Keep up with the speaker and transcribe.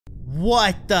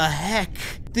What the heck?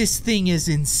 This thing is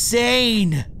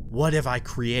insane. What have I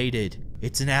created?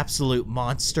 It's an absolute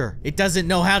monster. It doesn't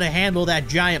know how to handle that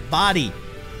giant body.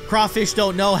 Crawfish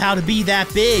don't know how to be that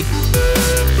big.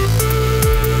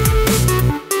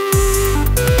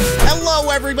 Hello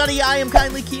everybody, I am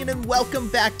Kindly Keyin and welcome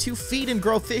back to Feed and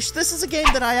Grow Fish. This is a game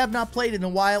that I have not played in a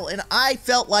while and I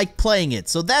felt like playing it.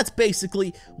 So that's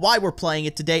basically why we're playing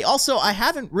it today. Also, I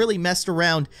haven't really messed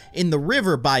around in the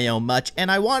river biome much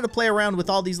and I wanted to play around with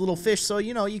all these little fish. So,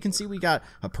 you know, you can see we got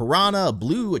a piranha, a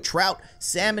blue, a trout,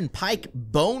 salmon, pike,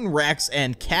 bone rex,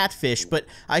 and catfish. But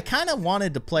I kind of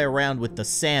wanted to play around with the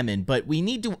salmon, but we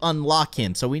need to unlock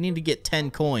him. So we need to get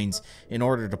 10 coins in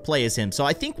order to play as him. So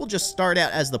I think we'll just start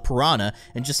out as the piranha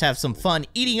and just have some fun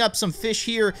eating up some fish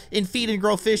here in Feed and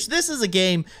Grow Fish. This is a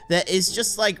game that is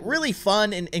just like really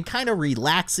fun and kind of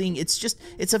relaxing.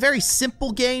 It's a very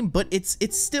simple game, but it's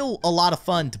still a lot of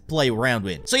fun to play around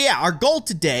with. So yeah, our goal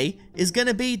today is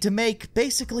gonna be to make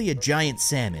basically a giant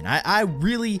salmon.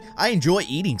 I enjoy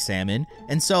eating salmon,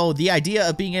 and so the idea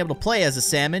of being able to play as a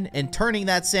salmon and turning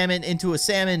that salmon into a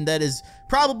salmon that is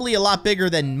probably a lot bigger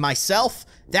than myself,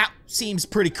 that seems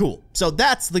pretty cool. So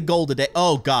that's the goal today.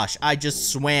 Oh gosh, I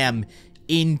just swam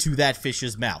into that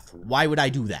fish's mouth. Why would I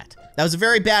do that? That was a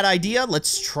very bad idea.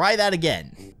 Let's try that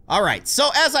again. All right, so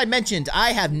as I mentioned,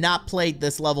 I have not played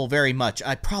this level very much.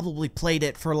 I probably played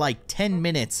it for like 10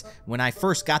 minutes when I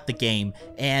first got the game,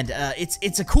 and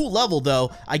it's a cool level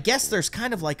though. I guess there's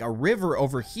kind of like a river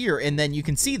over here, and then you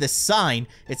can see the sign.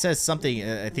 It says something,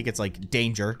 I think it's like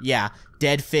danger. Yeah,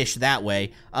 dead fish that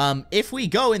way. If we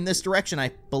go in this direction,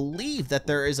 I believe that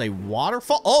there is a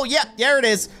waterfall. Oh yeah, there it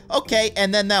is. Okay,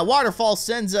 and then that waterfall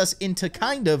sends us into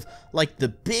kind of like the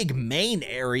big main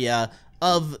area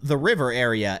of the river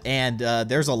area, and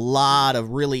there's a lot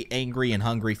of really angry and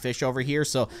hungry fish over here,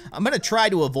 so I'm gonna try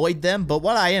to avoid them. But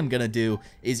what I am gonna do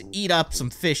is eat up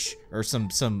some fish, or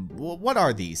what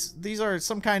are these? These are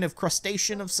some kind of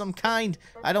crustacean of some kind.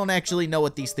 I don't actually know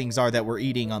what these things are that we're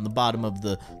eating on the bottom of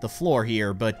the floor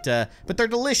here, but they're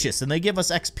delicious and they give us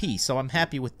XP, so I'm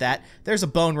happy with that. There's a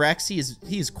bone rex. He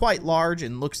is quite large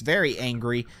and looks very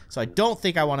angry, so I don't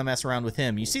think I want to mess around with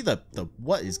him. You see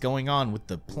what is going on with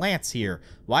the plants here?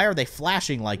 Why are they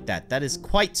flashing like that? That is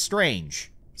quite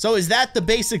strange. So is that the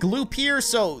basic loop here?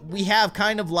 So we have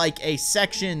kind of like a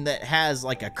section that has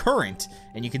like a current,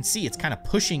 and you can see it's kind of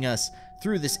pushing us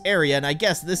through this area, and I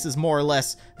guess this is more or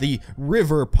less the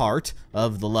river part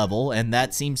of the level, and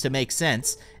that seems to make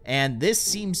sense. And this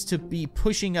seems to be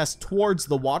pushing us towards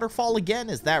the waterfall again,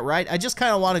 is that right? I just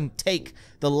kind of want to take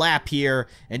the lap here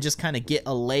and just kind of get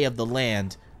a lay of the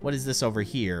land. What is this over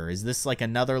here? Is this like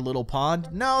another little pond?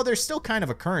 No, there's still kind of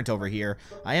a current over here.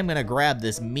 I am gonna grab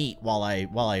this meat while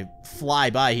I fly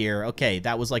by here. Okay,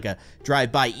 that was like a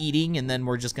drive-by eating, and then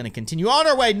we're just gonna continue on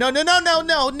our way. No, no, no, no,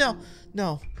 no, no,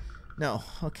 no, no.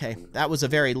 Okay, that was a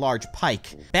very large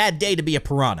pike. Bad day to be a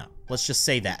piranha. Let's just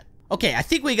say that. Okay, I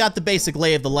think we got the basic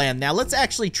lay of the land. Now let's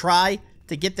actually try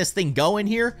to get this thing going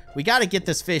here. We got to get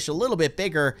this fish a little bit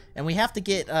bigger, and we have to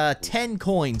get 10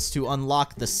 coins to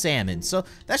unlock the salmon. So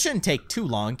that shouldn't take too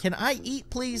long. Can I eat,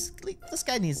 please? This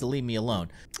guy needs to leave me alone.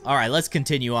 All right, let's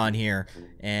continue on here,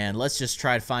 and let's just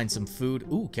try to find some food.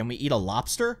 Ooh, can we eat a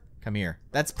lobster? Come here.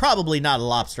 That's probably not a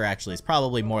lobster, actually. It's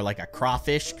probably more like a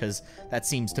crawfish, because that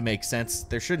seems to make sense.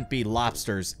 There shouldn't be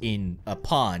lobsters in a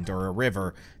pond or a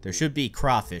river. There should be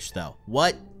crawfish, though.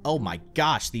 What? Oh my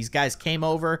gosh, these guys came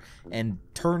over and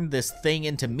turned this thing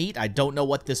into meat. I don't know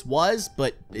what this was,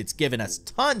 but it's given us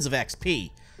tons of XP.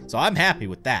 So I'm happy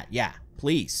with that. Yeah,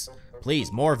 please.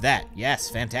 Please, more of that. Yes,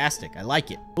 fantastic. I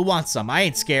like it. Who wants some? I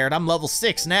ain't scared. I'm level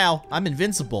 6 now. I'm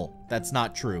invincible. That's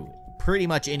not true. Pretty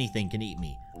much anything can eat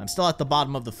me. I'm still at the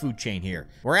bottom of the food chain here.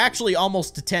 We're actually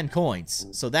almost to 10 coins,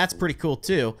 so that's pretty cool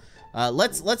too.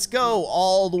 Let's go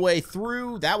all the way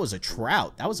through. That was a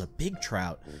trout. That was a big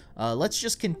trout. Let's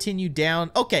just continue down.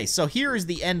 Okay, so here is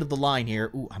the end of the line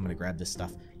here. Ooh, I'm gonna grab this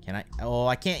stuff. Can I? Oh,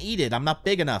 I can't eat it. I'm not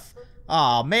big enough.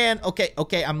 Oh man.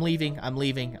 Okay, I'm leaving.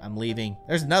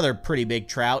 There's another pretty big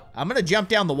trout. I'm gonna jump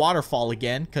down the waterfall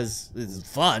again because it's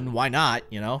fun. Why not?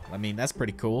 You know, I mean, that's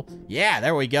pretty cool. Yeah,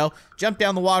 there we go. Jump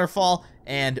down the waterfall,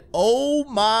 and oh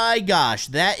my gosh,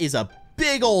 that is a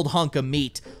big old hunk of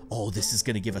meat. Oh, this is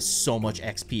gonna give us so much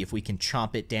XP if we can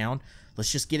chomp it down.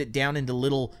 Let's just get it down into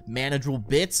little manageable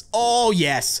bits. Oh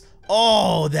yes.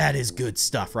 Oh, that is good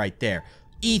stuff right there.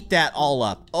 Eat that all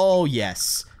up. Oh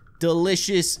yes.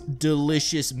 Delicious,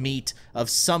 delicious meat of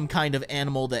some kind of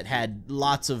animal that had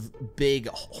lots of big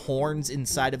horns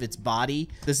inside of its body.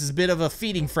 This is a bit of a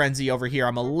feeding frenzy over here.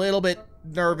 I'm a little bit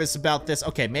nervous about this.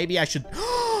 Okay, maybe I should...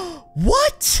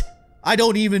 What? I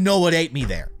don't even know what ate me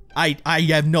there. I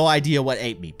have no idea what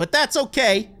ate me, but that's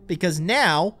okay because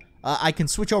now I can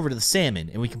switch over to the salmon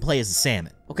and we can play as the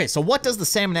salmon. Okay, so what does the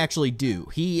salmon actually do?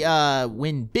 He,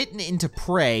 when bitten into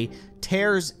prey,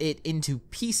 tears it into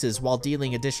pieces while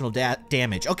dealing additional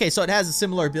damage. Okay, so it has a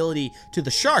similar ability to the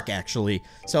shark, actually.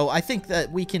 So I think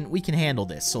that we can handle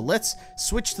this. So let's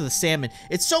switch to the salmon.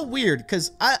 It's so weird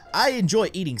because I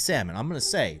enjoy eating salmon. I'm gonna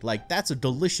say, like, that's a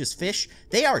delicious fish.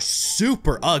 They are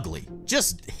super ugly,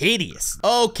 just hideous.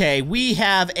 Okay, we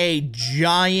have a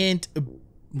giant.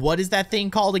 What is that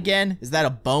thing called again? Is that a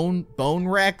bone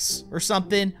rex or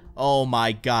something? Oh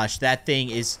my gosh, that thing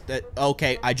is,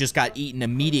 okay, I just got eaten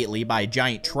immediately by a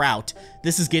giant trout.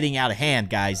 This is getting out of hand,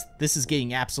 guys. This is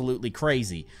getting absolutely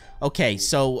crazy. Okay,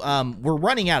 so, we're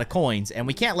running out of coins, and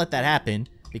we can't let that happen,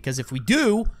 because if we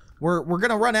do, we're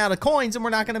gonna run out of coins, and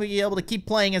we're not gonna be able to keep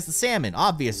playing as the salmon,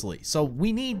 obviously. So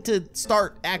we need to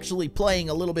start actually playing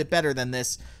a little bit better than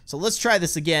this. So let's try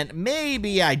this again.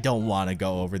 Maybe I don't want to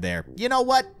go over there. You know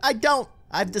what? I don't.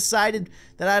 I've decided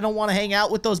that I don't want to hang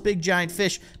out with those big giant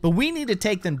fish, but we need to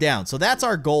take them down. So that's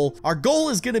our goal. Our goal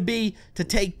is going to be to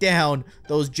take down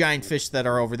those giant fish that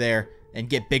are over there and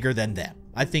get bigger than them.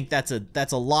 I think that's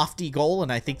a lofty goal,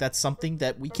 and I think that's something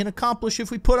that we can accomplish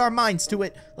if we put our minds to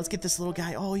it. Let's get this little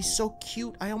guy. Oh, he's so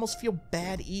cute. I almost feel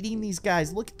bad eating these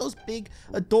guys. Look at those big,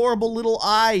 adorable little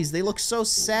eyes. They look so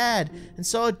sad and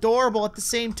so adorable at the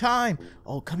same time.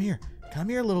 Oh, come here. Come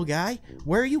here, little guy.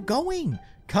 Where are you going?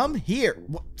 Come here.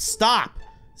 Stop.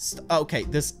 Okay,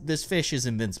 this fish is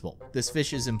invincible. This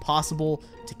fish is impossible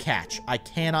to catch. I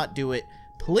cannot do it.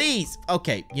 Please.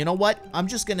 Okay, you know what? I'm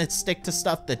just gonna stick to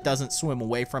stuff that doesn't swim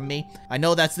away from me. I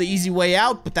know that's the easy way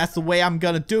out, but that's the way I'm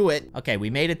gonna do it. Okay,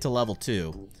 we made it to level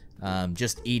 2.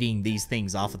 Just eating these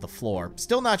things off of the floor.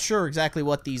 Still not sure exactly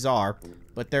what these are,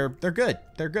 but they're good.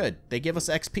 They're good. They give us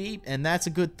XP, and that's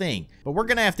a good thing. But we're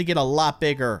gonna have to get a lot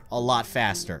bigger, a lot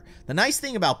faster. The nice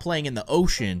thing about playing in the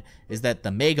ocean is that the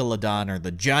megalodon, or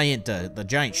the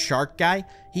giant shark guy,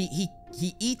 he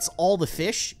eats all the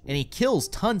fish, and he kills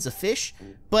tons of fish,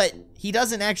 but he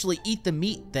doesn't actually eat the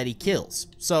meat that he kills.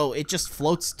 So it just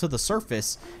floats to the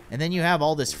surface, and then you have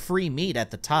all this free meat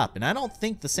at the top. And I don't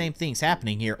think the same thing's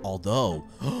happening here, although,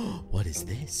 what is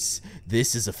this?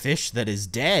 This is a fish that is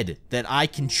dead that I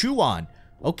can chew on.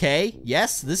 Okay,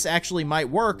 yes, this actually might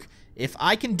work. If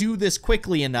I can do this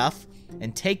quickly enough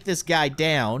and take this guy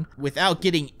down without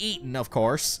getting eaten, of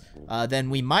course, then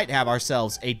we might have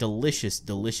ourselves a delicious,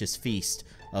 delicious feast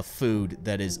of food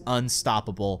that is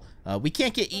unstoppable. We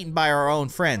can't get eaten by our own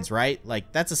friends, right?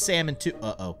 Like, that's a salmon too.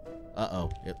 Uh-oh.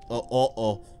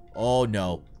 Uh-oh. Oh,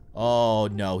 no. Oh,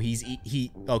 no.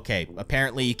 Okay,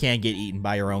 apparently you can't get eaten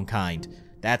by your own kind.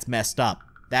 That's messed up.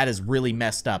 That is really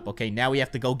messed up. Okay, now we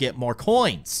have to go get more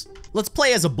coins. Let's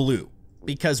play as a blue.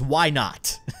 Because why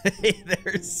not?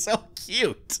 They're so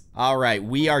cute. All right,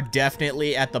 we are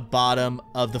definitely at the bottom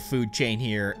of the food chain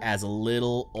here as a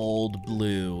little old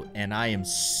blue. And I am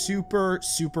super,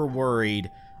 super worried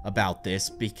about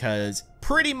this because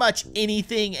pretty much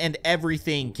anything and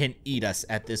everything can eat us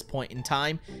at this point in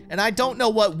time. And I don't know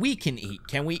what we can eat.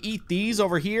 Can we eat these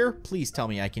over here? Please tell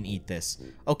me I can eat this.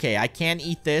 Okay, I can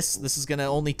eat this. This is gonna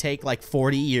only take like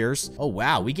 40 years. Oh,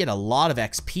 wow, we get a lot of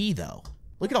XP though.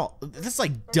 Look at all, that's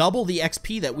like double the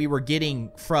XP that we were getting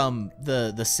from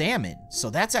the salmon. So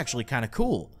that's actually kind of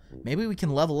cool. Maybe we can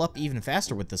level up even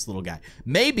faster with this little guy.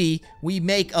 Maybe we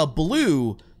make a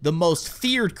blue the most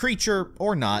feared creature,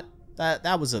 or not.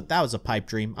 That was a pipe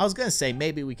dream. I was gonna say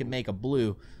maybe we can make a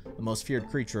blue the most feared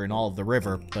creature in all of the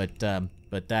river,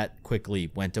 but that quickly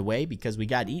went away because we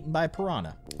got eaten by a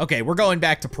piranha. Okay, we're going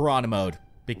back to piranha mode,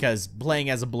 because playing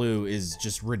as a blue is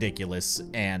just ridiculous,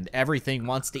 and everything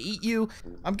wants to eat you.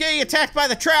 I'm getting attacked by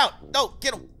the trout! No,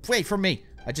 get away from me!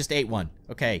 I just ate one.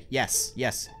 Okay, yes.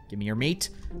 Give me your meat.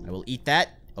 I will eat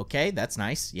that. Okay, that's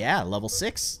nice. Yeah, level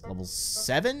 6. Level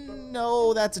 7?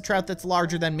 No, that's a trout that's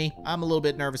larger than me. I'm a little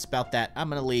bit nervous about that. I'm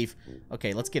gonna leave.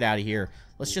 Okay, let's get out of here.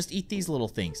 Let's just eat these little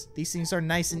things. These things are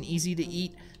nice and easy to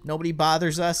eat. Nobody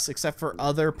bothers us except for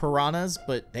other piranhas,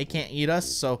 but they can't eat us,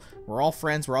 so we're all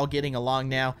friends. We're all getting along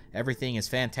now. Everything is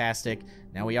fantastic.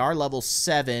 Now we are level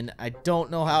 7. I don't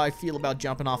know how I feel about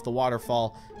jumping off the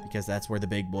waterfall because that's where the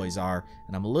big boys are,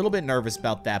 and I'm a little bit nervous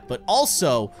about that. But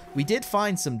also, we did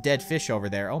find some dead fish over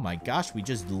there. Oh my gosh, we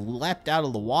just leapt out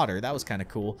of the water. That was kind of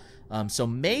cool. So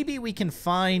maybe we can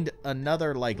find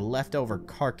another, like, leftover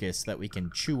carcass that we can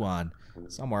chew on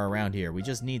somewhere around here. We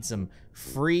just need some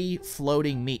free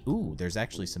floating meat. Ooh, there's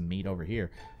actually some meat over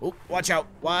here. Oh, watch out,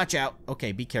 watch out.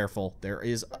 Okay, be careful. There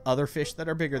is other fish that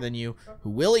are bigger than you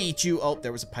who will eat you. Oh,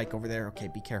 there was a pike over there. Okay,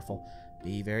 be careful.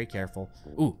 Be very careful.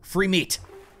 Ooh, free meat.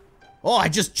 Oh, I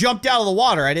just jumped out of the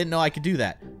water. I didn't know I could do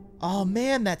that. Oh,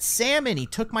 man, that salmon. He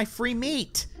took my free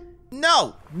meat.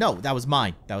 No, no, that was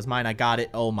mine. That was mine. I got it.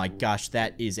 Oh, my gosh.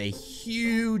 That is a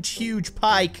huge, huge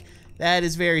pike. That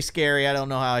is very scary. I don't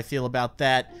know how I feel about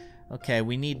that. Okay,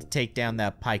 we need to take down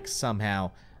that pike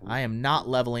somehow. I am not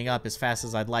leveling up as fast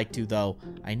as I'd like to, though.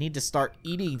 I need to start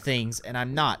eating things, and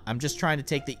I'm not. I'm just trying to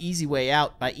take the easy way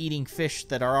out by eating fish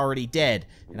that are already dead,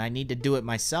 and I need to do it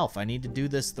myself. I need to do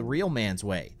this the real man's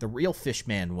way, the real fish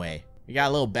man way. We got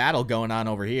a little battle going on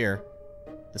over here.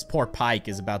 This poor pike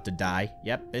is about to die.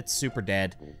 Yep, it's super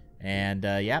dead. And,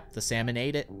 yep, the salmon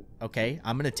ate it. Okay,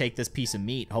 I'm gonna take this piece of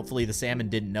meat. Hopefully the salmon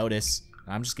didn't notice.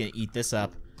 I'm just gonna eat this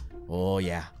up. Oh,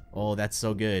 yeah. Oh, that's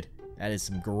so good. That is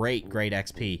some great, great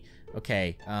XP.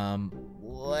 Okay,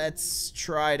 let's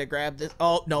try to grab this.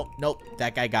 Oh, no, nope.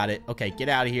 That guy got it. Okay, get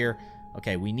out of here.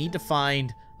 Okay, we need to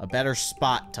find a better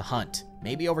spot to hunt.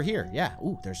 Maybe over here. Yeah.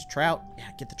 Ooh, there's a trout. Yeah,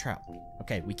 get the trout.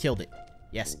 Okay, we killed it.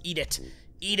 Yes, eat it.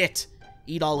 Eat it.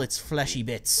 Eat all its fleshy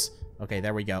bits. Okay,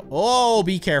 there we go. Oh,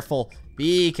 be careful.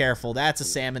 Be careful. That's a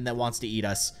salmon that wants to eat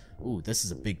us. Ooh, this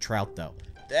is a big trout, though.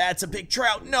 That's a big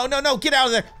trout. No, no, no. Get out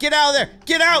of there. Get out of there.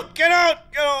 Get out. Get out.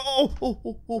 Oh, oh,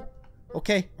 oh, oh.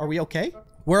 Okay. Are we okay?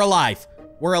 We're alive.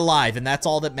 We're alive, and that's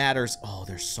all that matters. Oh,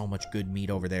 there's so much good meat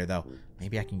over there, though.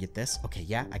 Maybe I can get this. Okay,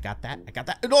 yeah, I got that. I got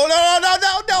that. No, no, no, no,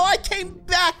 no, no. I came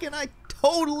back, and I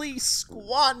totally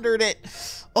squandered it.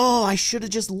 Oh, I should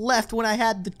have just left when I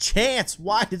had the chance.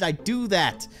 Why did I do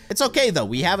that? It's okay, though.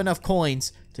 We have enough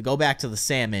coins to go back to the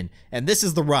salmon, and this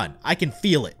is the run. I can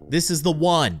feel it. This is the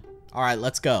one. All right,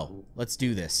 let's go. Let's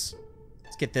do this.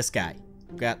 Let's get this guy.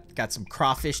 Got some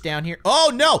crawfish down here.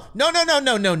 Oh, no. No, no, no,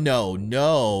 no, no, no,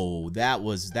 no. That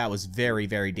was very,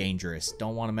 very dangerous.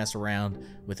 Don't want to mess around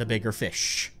with a bigger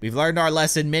fish. We've learned our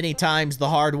lesson many times the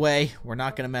hard way. We're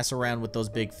not going to mess around with those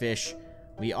big fish.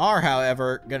 We are,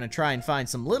 however, going to try and find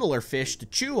some littler fish to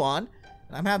chew on.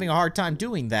 And I'm having a hard time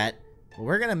doing that. But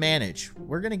we're going to manage.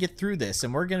 We're going to get through this,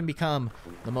 and we're going to become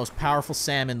the most powerful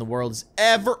salmon the world has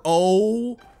ever...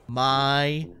 Oh,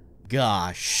 my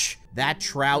gosh. That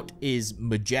trout is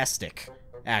majestic,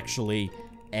 actually,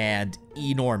 and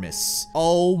enormous.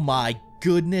 Oh, my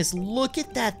goodness. Look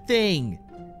at that thing.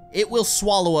 It will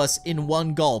swallow us in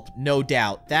one gulp, no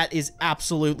doubt. That is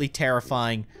absolutely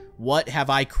terrifying. What have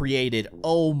I created?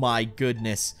 Oh my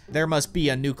goodness. There must be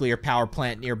a nuclear power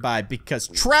plant nearby because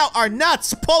trout are not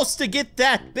supposed to get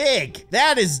that big.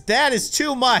 That is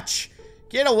too much.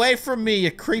 Get away from me,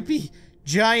 you creepy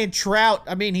giant trout.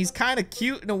 I mean, he's kind of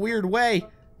cute in a weird way,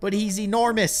 but he's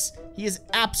enormous. He is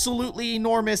absolutely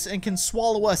enormous and can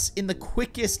swallow us in the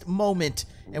quickest moment,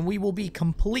 and we will be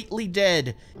completely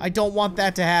dead. I don't want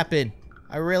that to happen.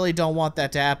 I really don't want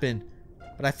that to happen,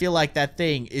 but I feel like that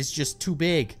thing is just too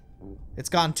big. It's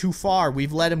gone too far.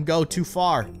 We've let him go too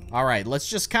far. All right, let's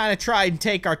just kind of try and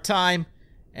take our time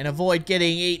and avoid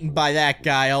getting eaten by that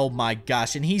guy. Oh my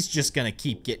gosh, and he's just gonna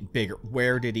keep getting bigger.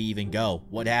 Where did he even go?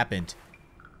 What happened?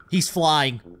 He's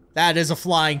flying. That is a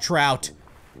flying trout.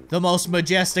 The most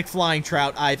majestic flying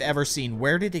trout I've ever seen.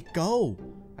 Where did it go?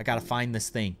 I gotta find this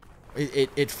thing.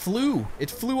 It flew. It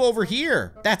flew over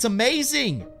here. That's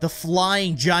amazing. The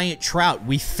flying giant trout.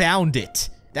 We found it.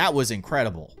 That was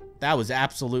incredible. That was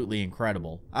absolutely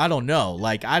incredible. I don't know.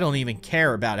 Like, I don't even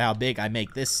care about how big I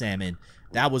make this salmon.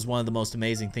 That was one of the most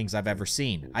amazing things I've ever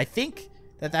seen. I think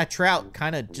that trout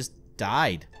kind of just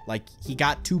died. Like, he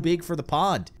got too big for the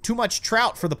pond. Too much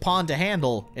trout for the pond to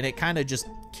handle, and it kind of just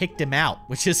kicked him out,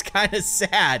 which is kind of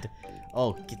sad.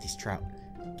 Oh, get these trout.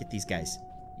 Get these guys.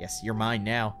 Yes, you're mine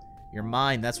now. You're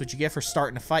mine. That's what you get for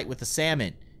starting a fight with the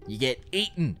salmon. You get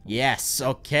eaten. Yes,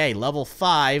 okay, level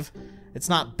 5. It's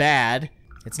not bad.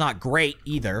 It's not great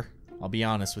either, I'll be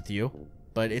honest with you.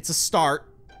 But it's a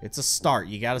start. It's a start.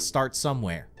 You gotta start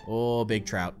somewhere. Oh, big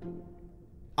trout.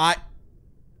 I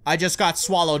just got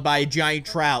swallowed by a giant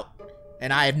trout,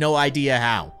 and I have no idea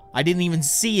how. I didn't even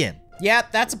see him. Yeah,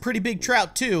 that's a pretty big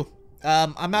trout, too.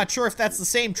 I'm not sure if that's the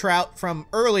same trout from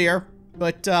earlier,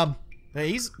 but,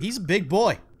 he's a big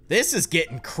boy. This is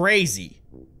getting crazy.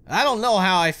 I don't know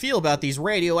how I feel about these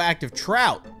radioactive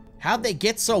trout. How'd they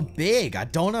get so big? I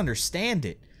don't understand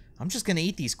it. I'm just gonna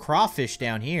eat these crawfish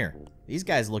down here. These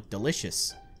guys look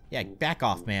delicious. Yeah, back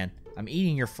off, man. I'm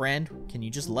eating your friend. Can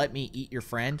you just let me eat your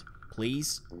friend,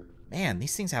 please? Man,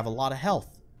 these things have a lot of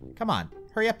health. Come on,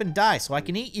 hurry up and die so I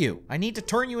can eat you. I need to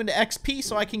turn you into XP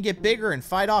so I can get bigger and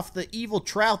fight off the evil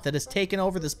trout that has taken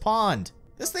over this pond.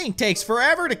 This thing takes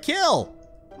forever to kill.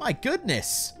 My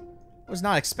goodness. I was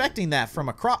not expecting that from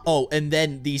a Oh, and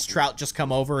then these trout just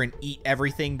come over and eat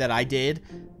everything that I did.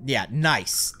 Yeah,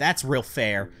 nice. That's real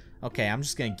fair. Okay, I'm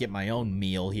just gonna get my own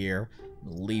meal here.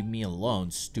 Leave me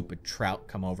alone, stupid trout.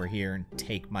 Come over here and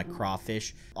take my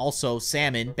crawfish. Also,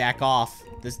 salmon, back off.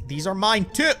 These are mine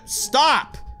too.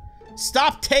 Stop!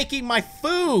 Stop taking my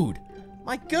food!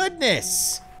 My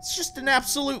goodness! It's just an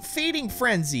absolute feeding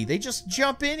frenzy. They just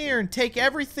jump in here and take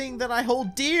everything that I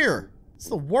hold dear. It's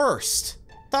the worst.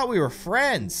 Thought we were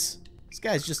friends. These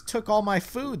guys just took all my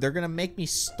food. They're gonna make me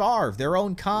starve, their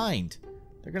own kind.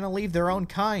 They're gonna leave their own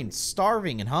kind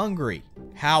starving and hungry.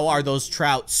 How are those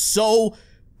trout so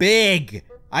big?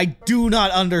 I do not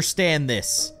understand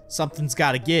this. Something's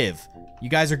gotta give. You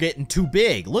guys are getting too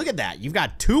big. Look at that. You've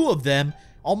got 2 of them,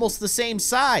 almost the same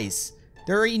size.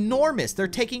 They're enormous. They're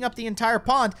taking up the entire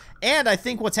pond. And I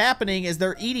think what's happening is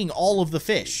they're eating all of the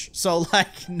fish. So,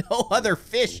 like, no other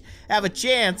fish have a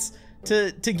chance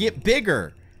to get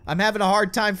bigger. I'm having a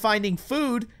hard time finding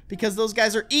food because those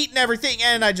guys are eating everything,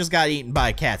 and I just got eaten by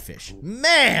a catfish.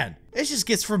 Man, it just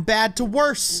gets from bad to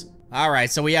worse. All right,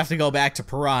 so we have to go back to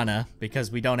Piranha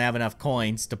because we don't have enough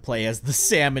coins to play as the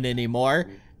salmon anymore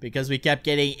because we kept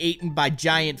getting eaten by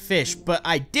giant fish. But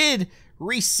I did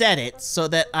reset it so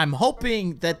that I'm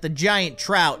hoping that the giant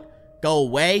trout go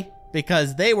away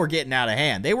because they were getting out of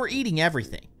hand. They were eating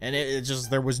everything, and it just,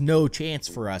 there was no chance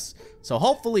for us. So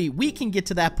hopefully we can get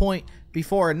to that point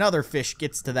before another fish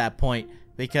gets to that point,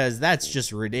 because that's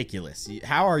just ridiculous.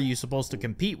 How are you supposed to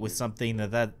compete with something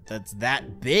that's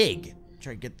that big?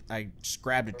 I just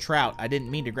grabbed a trout. I didn't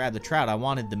mean to grab the trout. I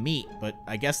wanted the meat, but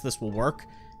I guess this will work.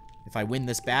 If I win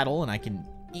this battle and I can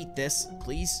eat this,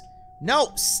 please.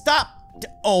 No, stop.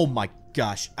 Oh my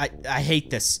gosh. I hate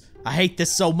this. I hate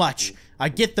this so much. I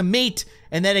get the meat,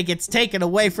 and then it gets taken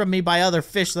away from me by other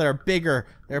fish that are bigger.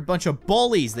 They're a bunch of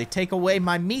bullies. They take away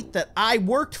my meat that I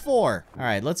worked for. All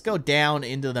right, let's go down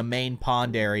into the main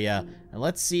pond area, and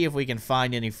let's see if we can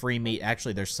find any free meat.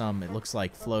 Actually, there's some, it looks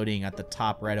like, floating at the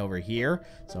top right over here.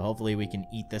 So hopefully we can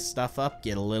eat this stuff up,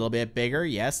 get a little bit bigger.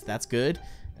 Yes, that's good.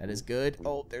 That is good.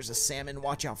 Oh, there's a salmon.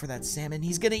 Watch out for that salmon.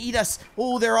 He's gonna eat us.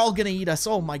 Oh, they're all gonna eat us.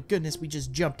 Oh my goodness, we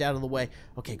just jumped out of the way.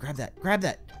 Okay, grab that. Grab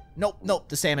that. Nope, nope,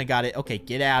 the salmon got it. Okay,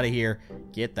 get out of here.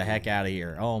 Get the heck out of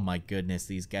here. Oh my goodness,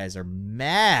 these guys are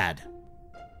mad.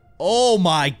 Oh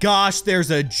my gosh,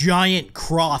 there's a giant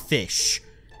crawfish.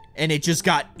 And it just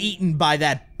got eaten by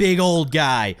that big old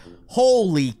guy.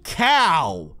 Holy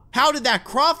cow. How did that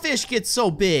crawfish get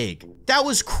so big? That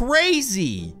was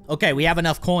crazy. Okay, we have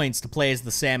enough coins to play as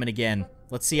the salmon again.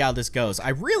 Let's see how this goes. I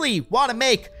really want to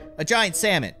make a giant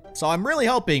salmon. So I'm really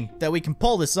hoping that we can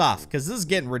pull this off, because this is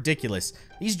getting ridiculous.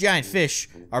 These giant fish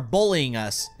are bullying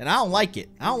us, and I don't like it.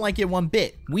 I don't like it one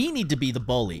bit. We need to be the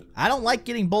bully. I don't like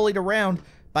getting bullied around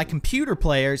by computer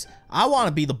players. I want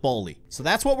to be the bully. So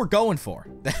that's what we're going for.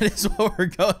 That is what we're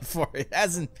going for. It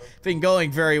hasn't been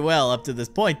going very well up to this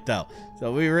point, though.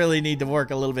 So we really need to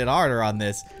work a little bit harder on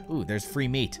this. Ooh, there's free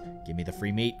meat. Give me the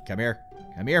free meat. Come here.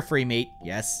 Come here, free meat.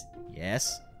 Yes.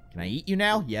 Yes. Can I eat you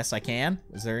now? Yes, I can.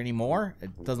 Is there any more?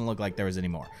 It doesn't look like there was any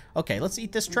more. Okay, let's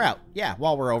eat this trout. Yeah,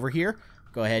 while we're over here,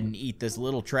 go ahead and eat this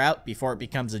little trout before it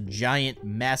becomes a giant,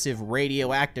 massive,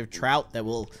 radioactive trout that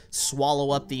will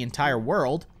swallow up the entire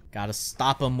world. Gotta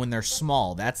stop them when they're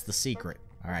small. That's the secret.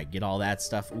 All right, get all that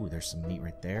stuff. Ooh, there's some meat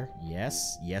right there.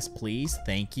 Yes, yes, please.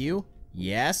 Thank you.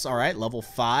 Yes, all right, level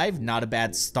 5. Not a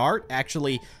bad start.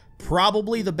 Actually,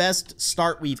 probably the best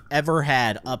start we've ever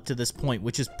had up to this point,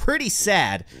 which is pretty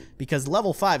sad because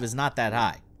level 5 is not that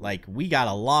high. Like, we got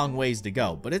a long ways to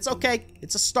go, but it's okay.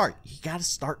 It's a start. You gotta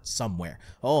start somewhere.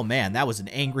 Oh man, that was an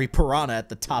angry piranha at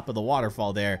the top of the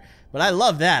waterfall there. But I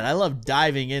love that. I love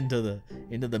diving into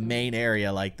the main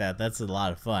area like that. That's a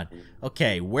lot of fun.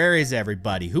 Okay, where is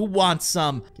everybody? Who wants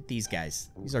some? Get these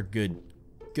guys. These are good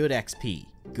XP.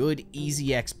 Good, easy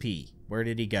XP. Where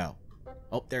did he go?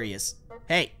 Oh, there he is.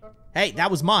 Hey, hey, that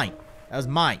was mine. That was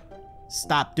mine.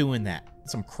 Stop doing that.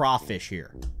 Some crawfish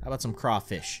here. How about some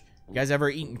crawfish? You guys ever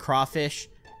eaten crawfish?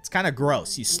 It's kind of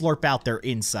gross. You slurp out their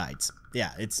insides.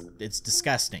 Yeah, it's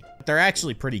disgusting. But they're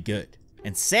actually pretty good.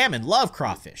 And salmon love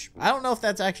crawfish. I don't know if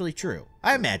that's actually true.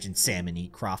 I imagine salmon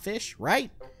eat crawfish,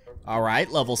 right? All right,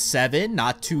 level 7,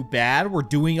 not too bad. We're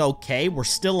doing okay. We're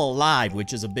still alive,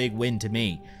 which is a big win to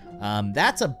me.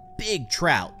 That's a big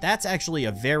trout. That's actually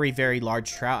a very, very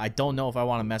large trout. I don't know if I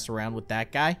want to mess around with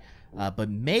that guy, but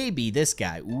maybe this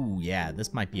guy. Ooh, yeah,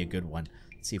 this might be a good one.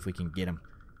 Let's see if we can get him.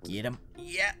 Get him.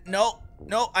 Yeah, no,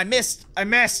 I missed. I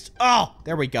missed. Oh,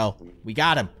 there we go. We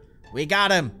got him. We got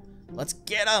him. Let's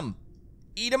get him.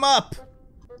 Eat him up.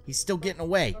 He's still getting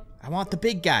away. I want the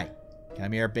big guy.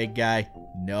 Come here, big guy.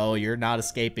 No, you're not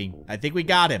escaping. I think we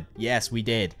got him. Yes, we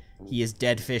did. He is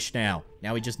dead fish now.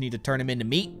 Now we just need to turn him into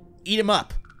meat. Eat him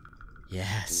up.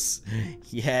 Yes.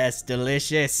 Yes,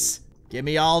 delicious. Give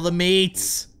me all the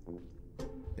meats.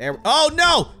 There. Oh,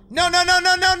 no! No, no, no,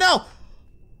 no, no, no!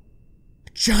 A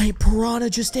giant piranha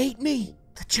just ate me.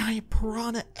 The giant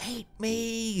piranha ate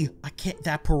me. I can't.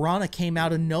 That piranha came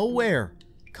out of nowhere.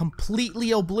 Completely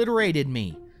obliterated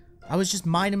me. I was just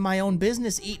minding my own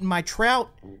business, eating my trout,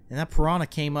 and that piranha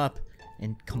came up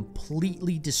and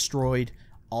completely destroyed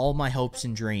all my hopes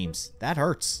and dreams. That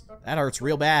hurts. That hurts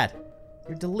real bad.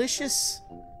 You're delicious.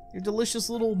 You're delicious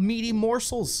little meaty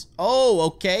morsels. Oh,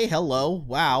 okay. Hello.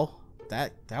 Wow.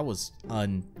 That was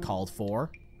uncalled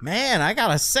for. Man, I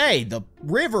gotta say, the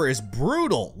river is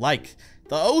brutal. Like,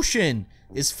 the ocean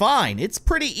is fine. It's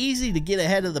pretty easy to get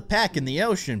ahead of the pack in the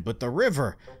ocean, but the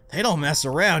river, they don't mess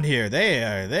around here.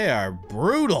 They are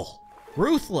brutal.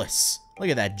 Ruthless. Look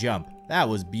at that jump. That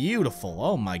was beautiful.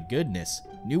 Oh my goodness.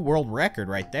 New world record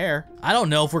right there. I don't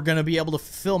know if we're gonna be able to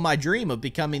fulfill my dream of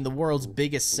becoming the world's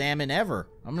biggest salmon ever.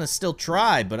 I'm gonna still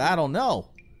try, but I don't know.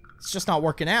 It's just not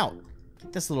working out.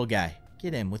 Get this little guy.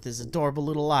 Get him with his adorable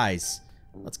little eyes.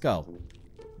 Let's go.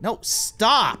 No,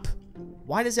 stop!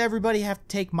 Why does everybody have to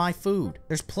take my food?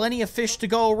 There's plenty of fish to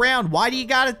go around. Why do you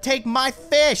gotta take my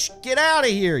fish? Get out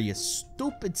of here, you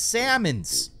stupid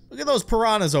salmons. Look at those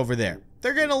piranhas over there.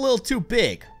 They're getting a little too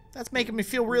big. That's making me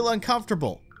feel real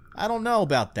uncomfortable. I don't know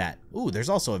about that. Ooh, there's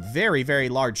also a very, very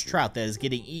large trout that is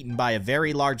getting eaten by a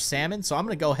very large salmon, so I'm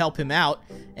gonna go help him out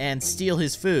and steal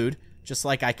his food, just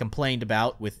like I complained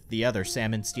about with the other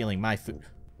salmon stealing my food.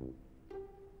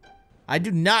 I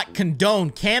do not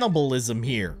condone cannibalism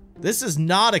here. This is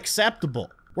not acceptable.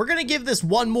 We're gonna give this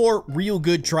one more real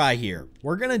good try here.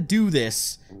 We're gonna do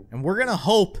this, and we're gonna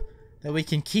hope that we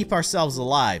can keep ourselves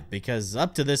alive, because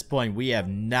up to this point, we have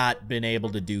not been able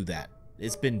to do that.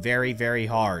 It's been very, very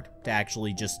hard to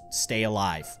actually just stay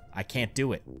alive. I can't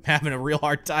do it. I'm having a real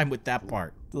hard time with that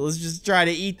part. So let's just try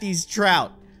to eat these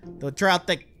trout. The trout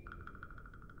that...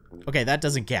 Okay, that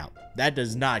doesn't count. That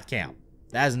does not count.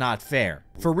 That is not fair.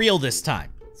 For real this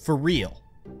time. For real.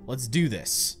 Let's do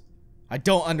this. I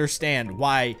don't understand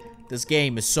why this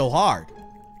game is so hard.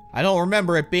 I don't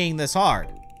remember it being this hard,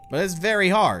 but it's very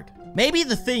hard. Maybe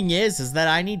the thing is that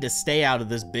I need to stay out of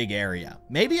this big area.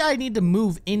 Maybe I need to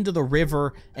move into the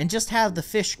river and just have the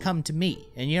fish come to me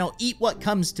and, you know, eat what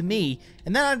comes to me,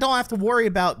 and then I don't have to worry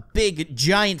about big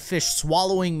giant fish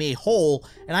swallowing me whole,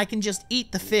 and I can just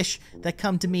eat the fish that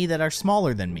come to me that are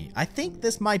smaller than me. I think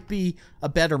this might be a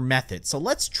better method. So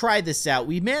let's try this out.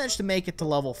 We managed to make it to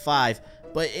level 5.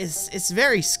 But it's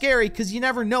very scary because you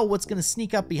never know what's going to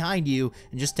sneak up behind you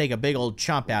and just take a big old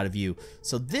chomp out of you.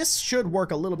 So this should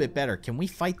work a little bit better. Can we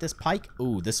fight this pike?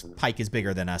 Ooh, this pike is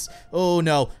bigger than us. Oh,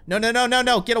 no. No, no, no, no,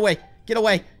 no. Get away. Get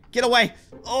away. Get away.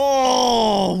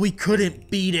 Oh, we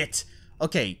couldn't beat it.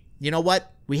 Okay, you know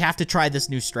what? We have to try this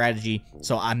new strategy,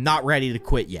 so I'm not ready to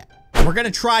quit yet. We're going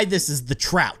to try this as the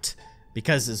trout,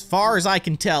 because as far as I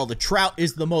can tell, the trout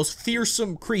is the most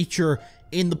fearsome creature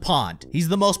in the pond. He's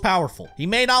the most powerful. He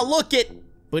may not look it,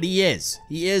 but he is.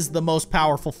 He is the most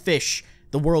powerful fish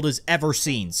the world has ever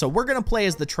seen. So we're gonna play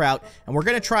as the trout, and we're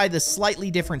gonna try this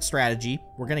slightly different strategy.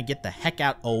 We're gonna get the heck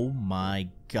out. Oh my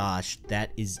gosh,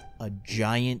 that is a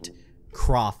giant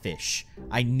crawfish.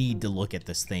 I need to look at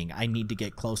this thing. I need to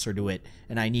get closer to it,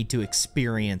 and I need to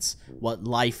experience what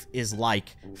life is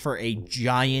like for a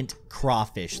giant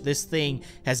crawfish. This thing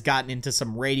has gotten into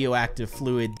some radioactive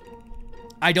fluid.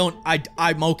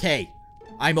 I'm okay.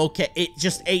 I'm okay. It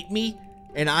just ate me,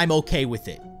 and I'm okay with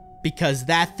it, because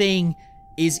that thing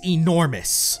is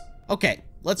enormous. Okay,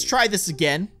 let's try this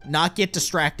again. Not get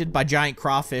distracted by giant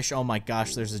crawfish. Oh my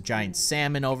gosh, there's a giant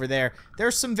salmon over there.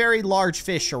 There's some very large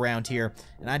fish around here,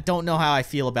 and I don't know how I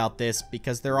feel about this,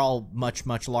 because they're all much,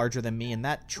 much larger than me, and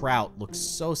that trout looks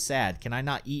so sad. Can I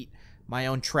not eat my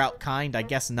own trout kind? I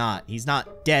guess not. He's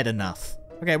not dead enough.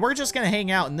 Okay, we're just gonna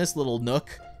hang out in this little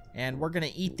nook, and we're gonna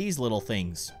eat these little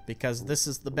things, because this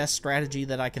is the best strategy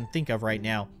that I can think of right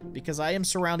now, because I am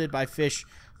surrounded by fish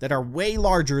that are way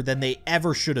larger than they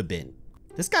ever should have been.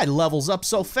 This guy levels up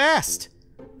so fast.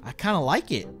 I kind of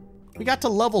like it. We got to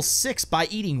level 6 by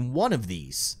eating one of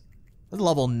these.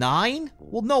 Level 9?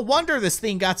 Well, no wonder this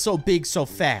thing got so big so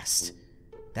fast.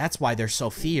 That's why they're so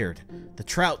feared. The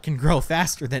trout can grow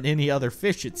faster than any other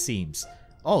fish, it seems.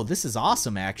 Oh, this is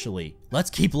awesome, actually. Let's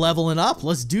keep leveling up.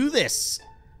 Let's do this.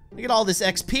 Look at all this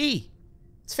XP.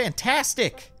 It's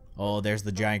fantastic. Oh, there's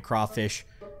the giant crawfish.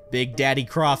 Big Daddy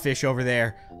Crawfish over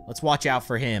there. Let's watch out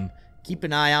for him. Keep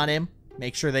an eye on him.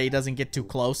 Make sure that he doesn't get too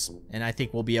close. And I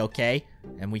think we'll be okay.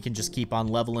 And we can just keep on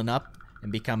leveling up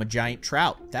and become a giant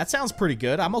trout. That sounds pretty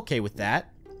good. I'm okay with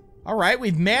that. Alright,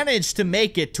 we've managed to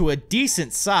make it to a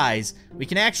decent size. We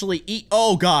can actually eat.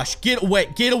 Oh gosh, get away,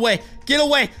 get away, get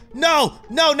away. No,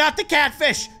 no, not the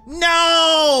catfish.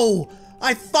 No!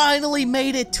 I finally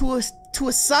made it to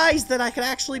a size that I could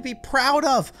actually be proud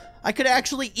of. I could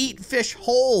actually eat fish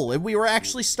whole, and we were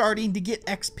actually starting to get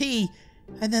XP,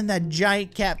 and then that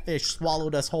giant catfish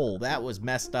swallowed us whole. That was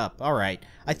messed up. All right,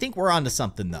 I think we're onto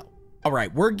something, though. All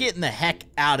right, we're getting the heck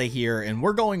out of here, and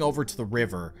we're going over to the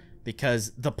river,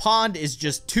 because the pond is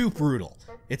just too brutal.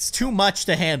 It's too much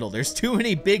to handle. There's too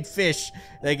many big fish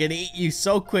that can eat you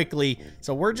so quickly,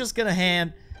 so we're just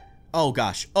gonna oh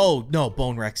gosh. Oh no,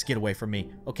 Bone Rex, get away from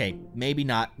me. Okay, maybe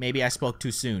not. Maybe I spoke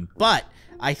too soon. But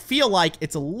I feel like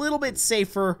it's a little bit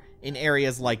safer in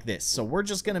areas like this. So we're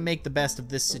just gonna make the best of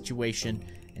this situation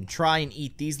and try and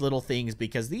eat these little things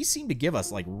because these seem to give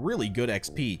us like really good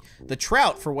XP. The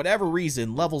trout, for whatever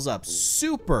reason, levels up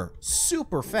super,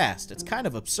 super fast. It's kind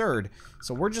of absurd.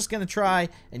 So we're just gonna try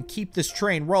and keep this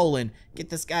train rolling, get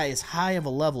this guy as high of a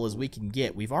level as we can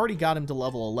get. We've already got him to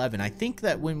level 11. I think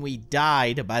that when we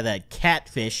died by that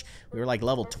catfish, we were like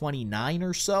level 29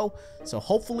 or so. So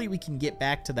hopefully we can get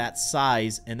back to that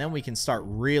size and then we can start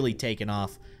really taking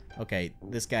off. Okay,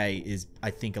 this guy is,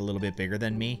 I think, a little bit bigger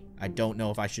than me. I don't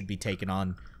know if I should be taking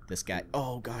on this guy.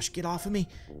 Oh, gosh, get off of me.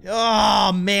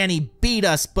 Oh, man, he beat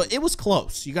us, but it was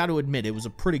close. You got to admit, it was a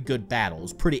pretty good battle. It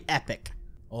was pretty epic.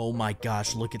 Oh, my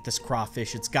gosh, look at this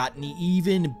crawfish. It's gotten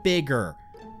even bigger.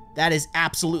 That is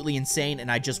absolutely insane, and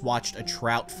I just watched a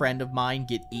trout friend of mine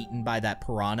get eaten by that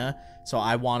piranha, so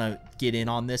I want to get in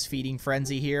on this feeding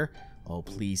frenzy here. Oh,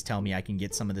 please tell me I can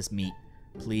get some of this meat.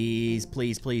 Please,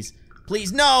 please, please.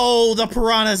 Please, no! The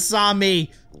piranha saw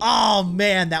me! Oh,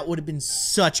 man, that would have been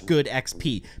such good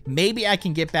XP. Maybe I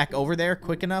can get back over there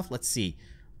quick enough. Let's see.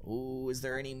 Ooh, is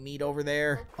there any meat over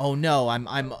there? Oh, no, I'm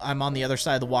on the other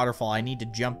side of the waterfall. I need to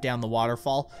jump down the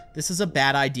waterfall. This is a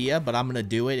bad idea, but I'm gonna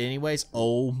do it anyways.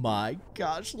 Oh, my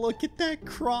gosh, look at that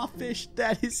crawfish.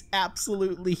 That is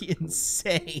absolutely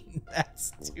insane.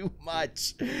 That's too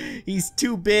much. He's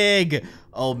too big.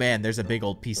 Oh, man, there's a big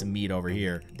old piece of meat over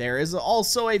here. There is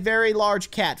also a very large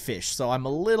catfish, so I'm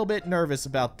a little bit nervous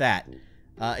about that.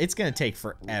 It's gonna take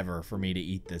forever for me to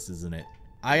eat this, isn't it?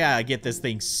 I gotta get this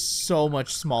thing so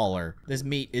much smaller. This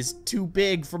meat is too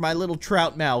big for my little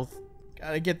trout mouth.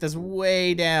 Gotta get this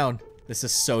way down. This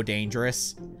is so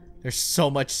dangerous. There's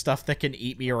so much stuff that can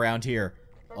eat me around here.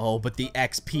 Oh, but the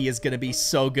XP is gonna be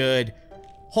so good.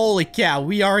 Holy cow,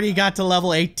 we already got to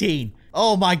level 18.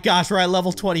 Oh my gosh, we're at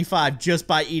level 25 just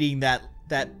by eating that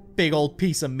big old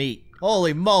piece of meat.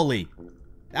 Holy moly.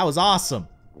 That was awesome.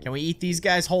 Can we eat these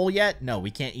guys whole yet? No, we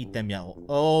can't eat them yet.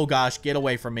 Oh gosh, get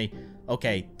away from me.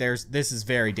 Okay, this is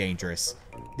very dangerous.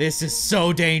 This is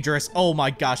so dangerous. Oh my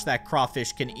gosh, that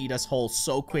crawfish can eat us whole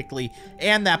so quickly.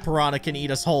 And that piranha can eat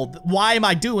us whole. Why am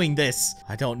I doing this?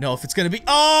 I don't know if it's gonna be...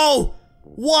 Oh!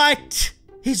 What?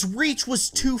 His reach was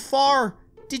too far.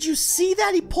 Did you see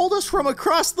that? He pulled us from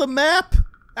across the map.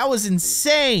 That was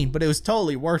insane, but it was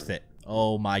totally worth it.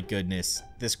 Oh my goodness.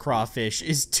 This crawfish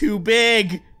is too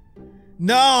big.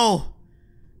 No!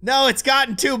 No, it's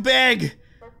gotten too big!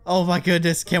 Oh my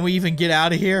goodness, can we even get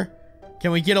out of here?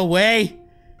 Can we get away?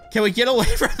 Can we get away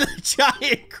from the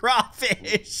giant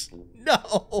crawfish?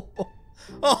 No!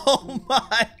 Oh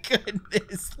my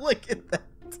goodness, look at that.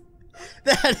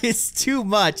 That is too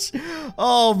much.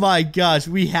 Oh my gosh,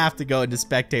 we have to go into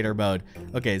spectator mode.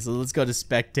 Okay, so let's go to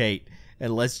spectate.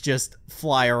 And let's just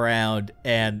fly around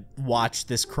and watch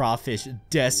this crawfish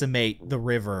decimate the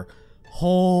river.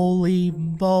 Holy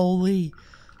moly.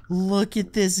 Look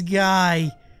at this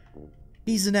guy.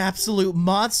 He's an absolute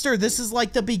monster. This is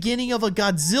like the beginning of a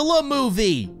Godzilla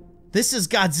movie. This is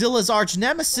Godzilla's arch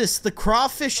nemesis, the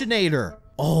Crawfishinator.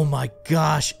 Oh my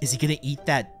gosh. Is he gonna eat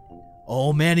that?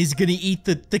 Oh man, he's gonna eat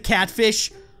the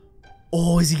catfish.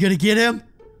 Oh, is he gonna get him?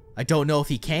 I don't know if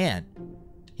he can.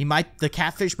 The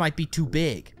catfish might be too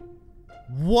big.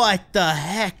 What the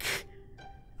heck?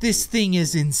 This thing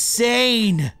is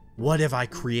insane. What have I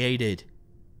created?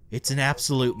 It's an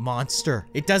absolute monster.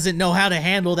 It doesn't know how to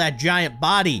handle that giant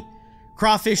body.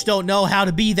 Crawfish don't know how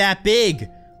to be that big.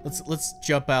 Let's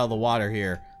jump out of the water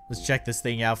here. Let's check this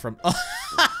thing out from...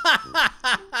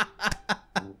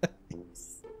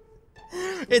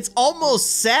 It's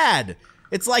almost sad.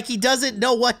 It's like he doesn't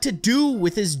know what to do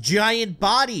with his giant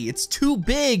body. It's too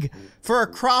big for a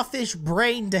crawfish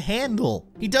brain to handle.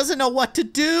 He doesn't know what to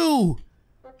do.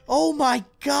 Oh my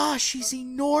gosh, he's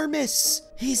enormous.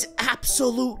 He's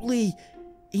absolutely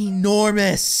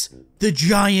enormous. The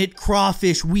giant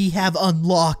crawfish. We have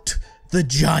unlocked the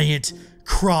giant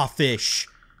crawfish.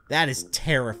 That is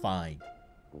terrifying.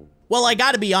 Well, I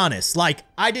gotta be honest, like,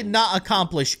 I did not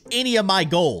accomplish any of my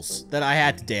goals that I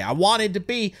had today. I wanted to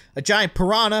be a giant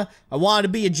piranha, I wanted to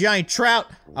be a giant trout,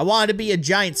 I wanted to be a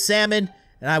giant salmon,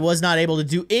 and I was not able to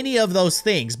do any of those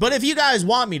things. But if you guys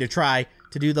want me to try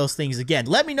to do those things again,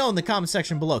 let me know in the comment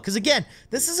section below, because again,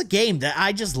 this is a game that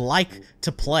I just like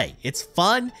to play. It's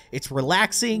fun, it's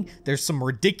relaxing, there's some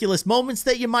ridiculous moments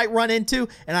that you might run into,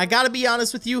 and I gotta be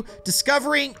honest with you,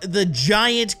 discovering the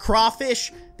giant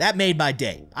crawfish, that made my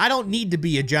day. I don't need to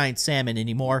be a giant salmon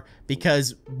anymore,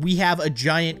 because we have a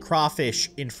giant crawfish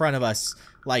in front of us,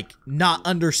 like, not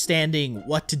understanding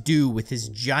what to do with his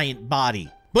giant body.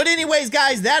 But anyways,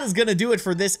 guys, that is going to do it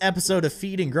for this episode of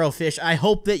Feed and Grow Fish. I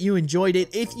hope that you enjoyed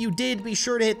it. If you did, be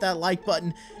sure to hit that like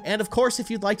button. And of course, if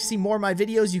you'd like to see more of my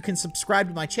videos, you can subscribe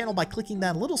to my channel by clicking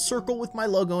that little circle with my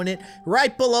logo in it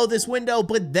right below this window.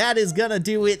 But that is going to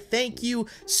do it. Thank you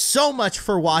so much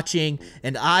for watching,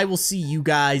 and I will see you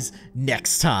guys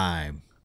next time.